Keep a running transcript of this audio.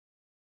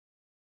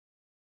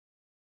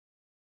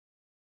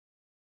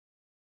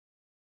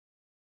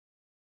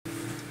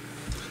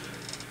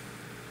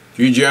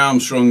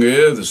Armstrong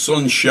here. The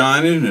sun's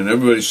shining and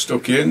everybody's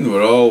stuck in.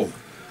 We're all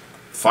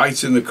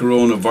fighting the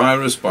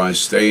coronavirus by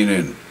staying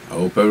in. I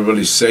hope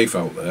everybody's safe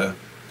out there.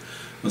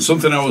 And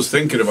something I was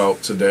thinking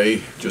about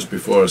today, just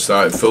before I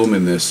started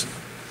filming this,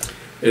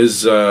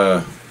 is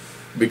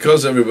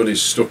because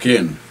everybody's stuck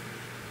in,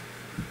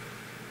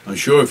 I'm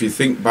sure if you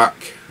think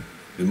back,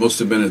 there must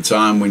have been a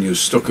time when you were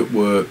stuck at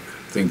work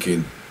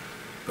thinking,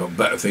 got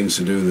better things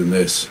to do than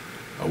this.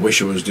 I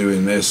wish I was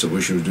doing this, I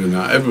wish I was doing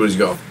that. Everybody's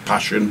got a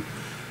passion,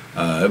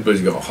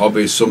 everybody's got a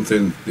hobby,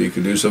 something that you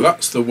can do. So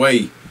that's the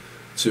way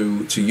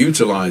to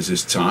utilise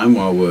this time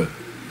while we're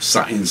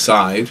sat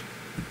inside,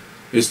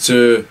 is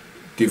to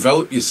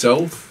develop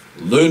yourself,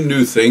 learn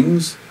new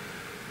things,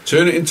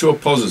 turn it into a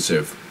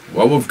positive.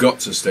 Well, we've got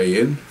to stay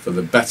in for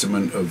the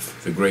betterment of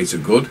the greater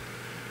good,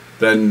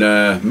 then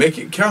make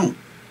it count.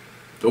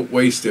 Don't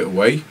waste it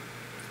away.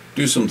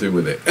 Do something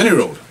with it. Any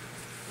road.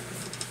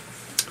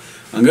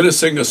 I'm going to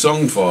sing a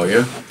song for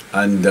you,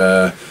 and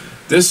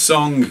this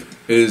song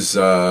is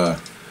a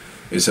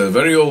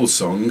very old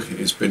song.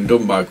 It's been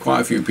done by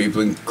quite a few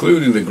people,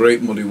 including the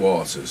Great Muddy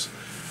Waters.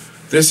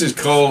 This is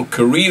called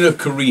Corrina,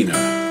 Corrina.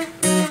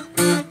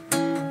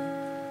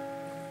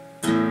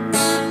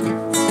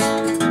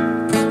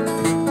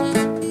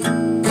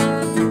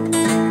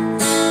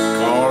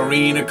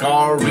 Corrina,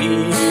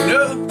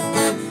 Corrina,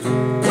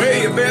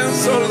 where you been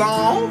so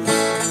long?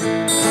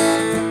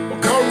 Well,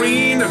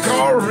 Corrina,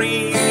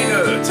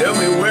 Corrina, tell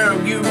me where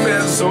have you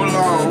been so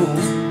long?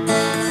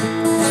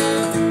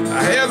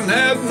 I haven't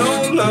had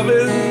no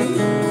loving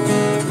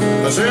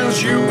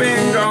since you've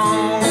been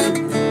gone.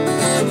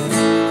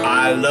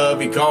 I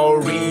love you,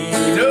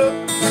 Corrina,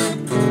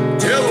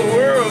 tell the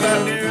world I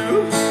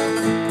do.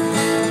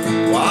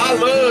 Well, I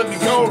love you,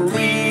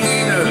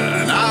 Corrina,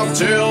 and I'll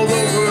tell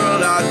the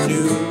world I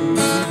do.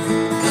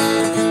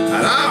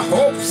 And I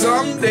hope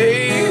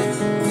someday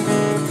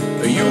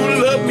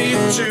you'll love me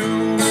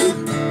too.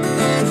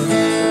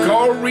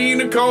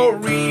 Corrina,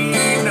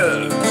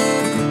 Corrina,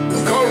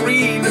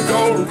 Corrina,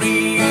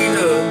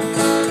 Corrina,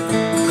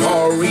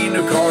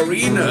 Corrina,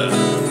 Corrina,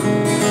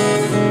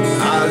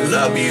 I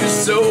love you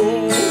so.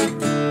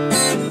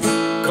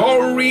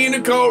 Corrina,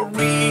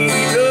 Corrina,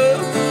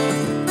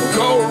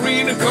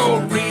 Corrina, Corrina,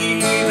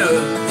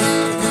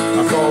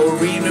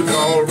 Corrina,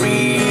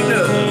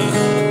 Corrina,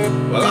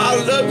 well, I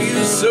love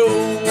you so.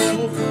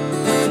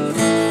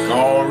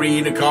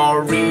 Corrina,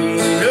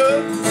 Corrina,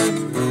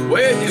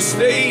 where'd you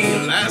stay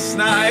last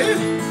night?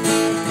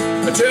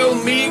 Tell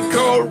me,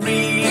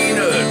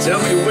 Corrina, tell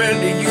me, where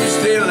did you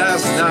stay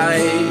last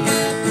night?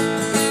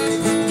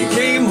 You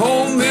came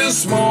home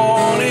this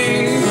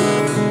morning,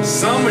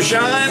 sun was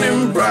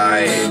shining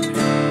bright.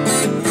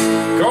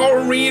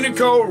 Corrina,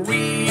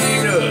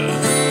 Corrina,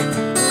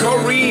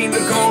 Corrina,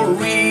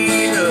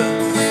 Corrina,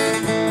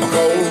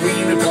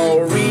 Corrina,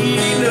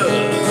 Corrina,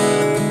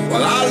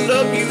 well, I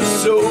love you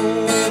so.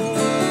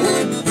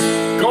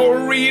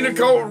 Corrina,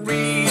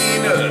 Corrina,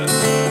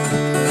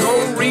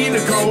 Corrina,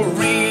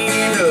 Corrina,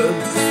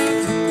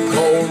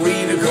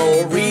 Corrina,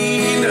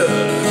 Corrina,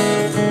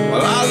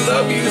 well, I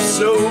love you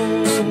so.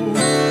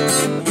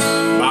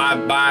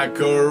 Bye-bye,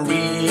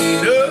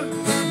 Corrina,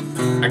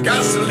 I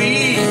got to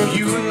leave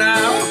you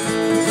now.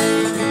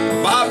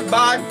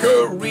 Bye-bye,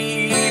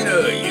 Corrina,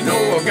 you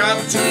know I got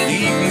to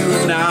leave you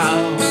now.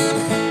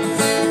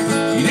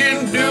 You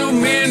didn't do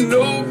me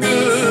no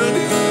good,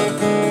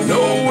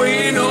 no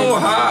way, no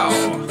how.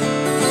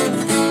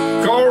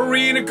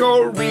 Corrina,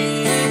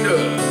 Corrina,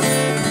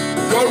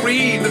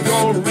 Corrina,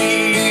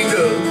 Corrina,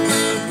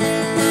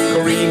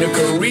 Corrina,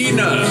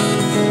 Corrina,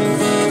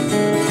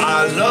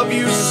 I love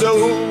you so.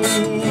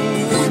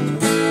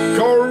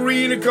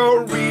 Corrina,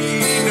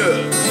 Corrina,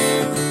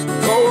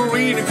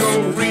 Corrina,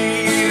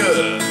 Corrina,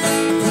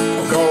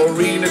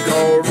 Corrina,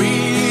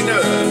 Corrina,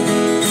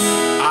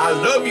 I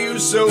love you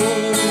so.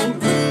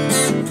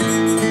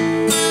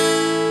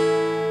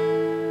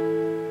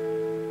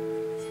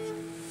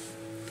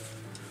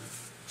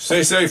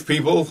 Stay safe,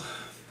 people.